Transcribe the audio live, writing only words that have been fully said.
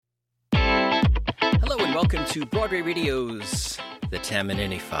and welcome to Broadway Radio's The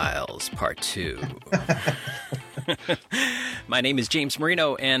Tamanini Files, Part 2. My name is James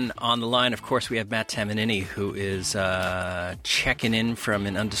Marino, and on the line, of course, we have Matt Tamanini, who is checking in from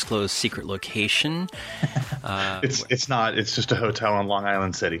an undisclosed secret location. It's not. It's just a hotel in Long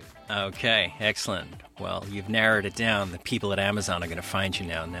Island City. Okay, excellent. Well, you've narrowed it down. The people at Amazon are going to find you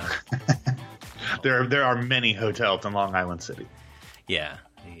now. There are many hotels in Long Island City. Yeah.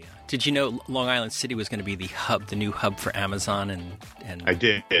 Did you know Long Island City was going to be the hub, the new hub for Amazon, and I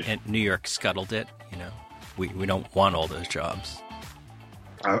did. And New York scuttled it. You know, we don't want all those jobs.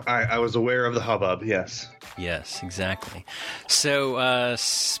 I was aware of the hubbub. Yes. Yes, exactly. So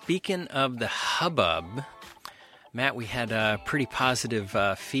speaking of the hubbub, Matt, we had pretty positive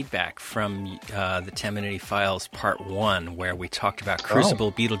feedback from the Tamanini Files Part 1, where we talked about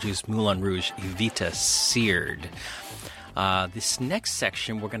Crucible, Beetlejuice, Moulin Rouge, Evita, Seared. This next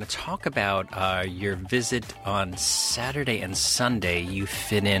section, we're going to talk about your visit on Saturday and Sunday. You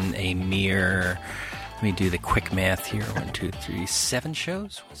fit in a mere, let me do the quick math here, 1, 2, 3, 7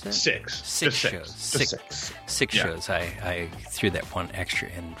 shows, was it? Six. Six shows. Six Yeah. shows. I threw that one extra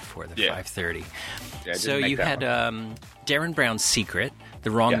in for the 5:30. Yeah, so you had Darren Brown's Secret,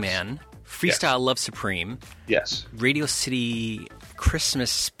 The Wrong Man, Freestyle Love Supreme, Radio City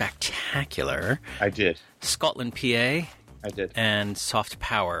Christmas Spectacular. I did. Scotland, PA. I did. And Soft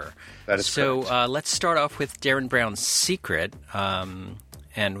Power. That is correct. So let's start off with Darren Brown's Secret. And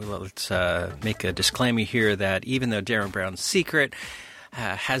let's make a disclaimer here that even though Darren Brown's Secret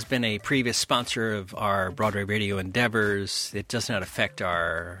has been a previous sponsor of our Broadway Radio endeavors, it does not affect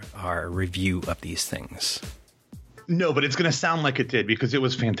our review of these things. No, but it's going to sound like it did because it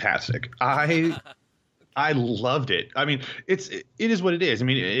was fantastic. I loved it. I mean, it is what it is. I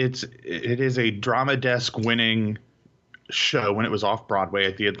mean, it is a Drama Desk winning show when it was off Broadway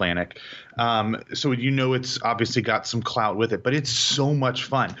at the Atlantic. So it's obviously got some clout with it, but it's so much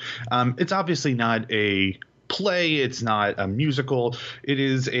fun. It's obviously not a play. It's not a musical. It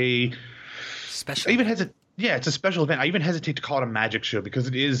is a special. It's a special event. I even hesitate to call it a magic show because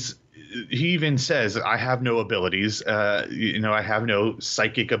it is. He even says, "I have no abilities. I have no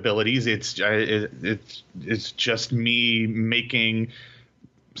psychic abilities. It's just me making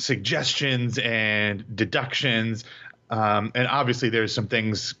suggestions and deductions." And obviously, there's some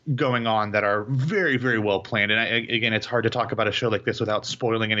things going on that are very, very well planned. And again, it's hard to talk about a show like this without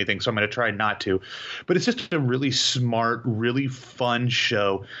spoiling anything, so I'm going to try not to. But it's just a really smart, really fun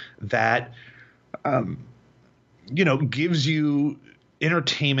show that, gives you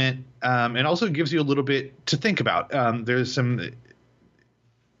entertainment and also gives you a little bit to think about. There's some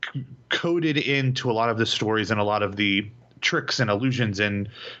coded into a lot of the stories and a lot of the tricks and illusions and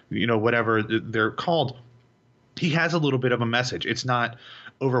whatever they're called. He has a little bit of a message. It's not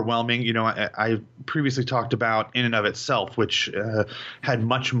overwhelming. I previously talked about In and of Itself, which had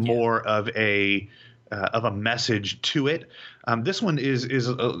much more of a message to it. This one is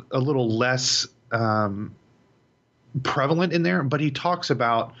a little less prevalent in there, but he talks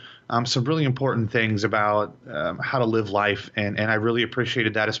about some really important things about how to live life, and I really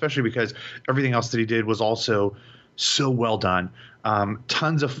appreciated that, especially because everything else that he did was also so well done.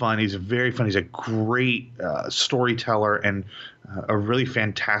 Tons of fun. He's very fun. He's a great storyteller and a really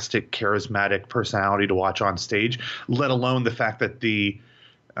fantastic, charismatic personality to watch on stage, let alone the fact that the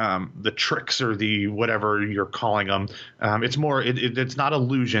tricks or the whatever you're calling them, it's more it's not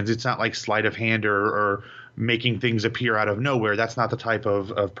illusions. It's not like sleight of hand or making things appear out of nowhere. That's not the type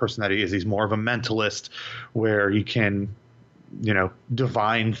of person that he is. He's more of a mentalist where you can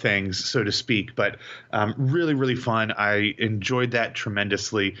divine things, so to speak, but really, really fun. I enjoyed that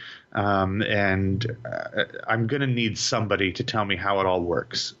tremendously. And I'm going to need somebody to tell me how it all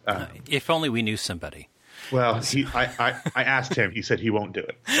works. If only we knew somebody. Well, I asked him. He said he won't do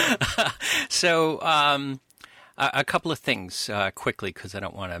it. So a couple of things quickly, because I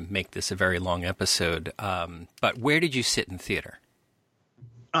don't want to make this a very long episode. But where did you sit in theater?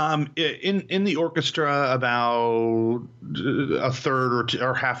 In the orchestra, about a third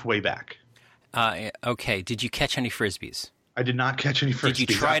or halfway back. Okay. Did you catch any frisbees? I did not catch any frisbees.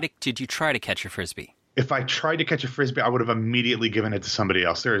 Did you try to catch a frisbee? If I tried to catch a frisbee, I would have immediately given it to somebody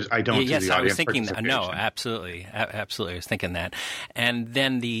else. I don't. Yes, do the I audience was thinking that. No, participation. absolutely. I was thinking that. And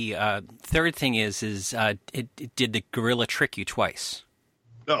then the third thing is it did the gorilla trick you twice?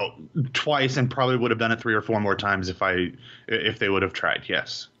 Oh, twice, and probably would have done it 3 or 4 more times if they would have tried.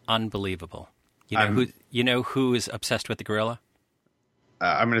 Yes. Unbelievable. You know who is obsessed with the gorilla?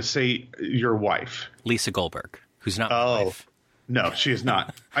 I'm going to say your wife, Lisa Goldberg, who's not my wife. No, she is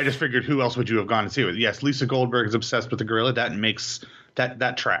not. I just figured who else would you have gone to see with? Yes, Lisa Goldberg is obsessed with the gorilla. That makes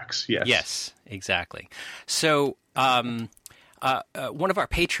that tracks. Yes. Yes, exactly. So one of our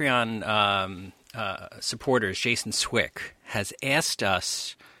Patreon supporters, Jason Swick, has asked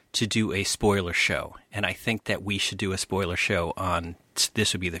us to do a spoiler show, and I think that we should do a spoiler show on this.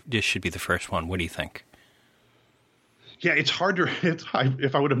 Should be the first one. What do you think? Yeah, it's hard to. If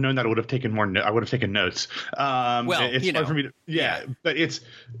I would have known that, I would have taken more. I would have taken notes. It's hard for me to. Yeah, but it's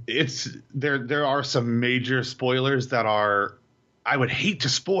there are some major spoilers that are. I would hate to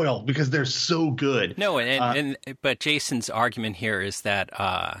spoil because they're so good. No, but Jason's argument here is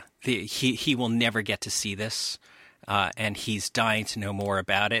that he will never get to see this, and he's dying to know more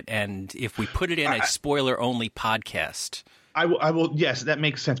about it. And if we put it in a spoiler-only podcast. I will. Yes, that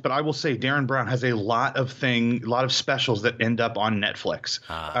makes sense. But I will say Darren Brown has a lot of specials that end up on Netflix.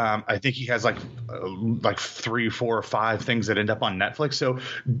 I think he has like 3, 4, or 5 things that end up on Netflix. So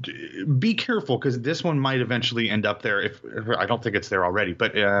be careful because this one might eventually end up there. If I don't think it's there already,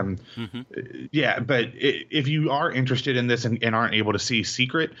 but yeah. But if you are interested in this and aren't able to see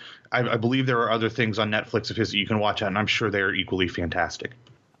Secret, I believe there are other things on Netflix of his that you can watch out, and I'm sure they are equally fantastic.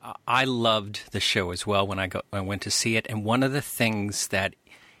 I loved the show as well when I went to see it, and one of the things that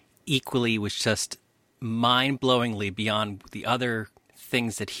equally was just mind-blowingly beyond the other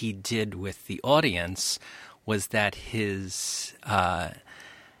things that he did with the audience was that his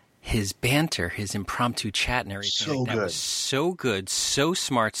banter, his impromptu chat and everything that was so good, so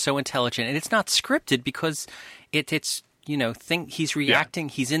smart, so intelligent, and it's not scripted because it's he's reacting,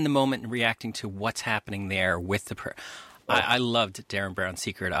 he's in the moment and reacting to what's happening there with the I loved Darren Brown's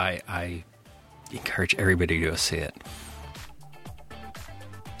Secret. I encourage everybody to go see it.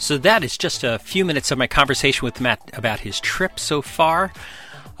 So that is just a few minutes of my conversation with Matt about his trip so far.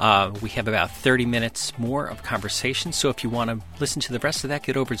 We have about 30 minutes more of conversation. So if you want to listen to the rest of that,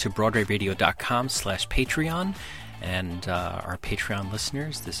 get over to BroadwayRadio.com/Patreon. And our Patreon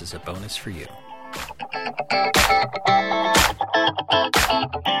listeners, this is a bonus for you.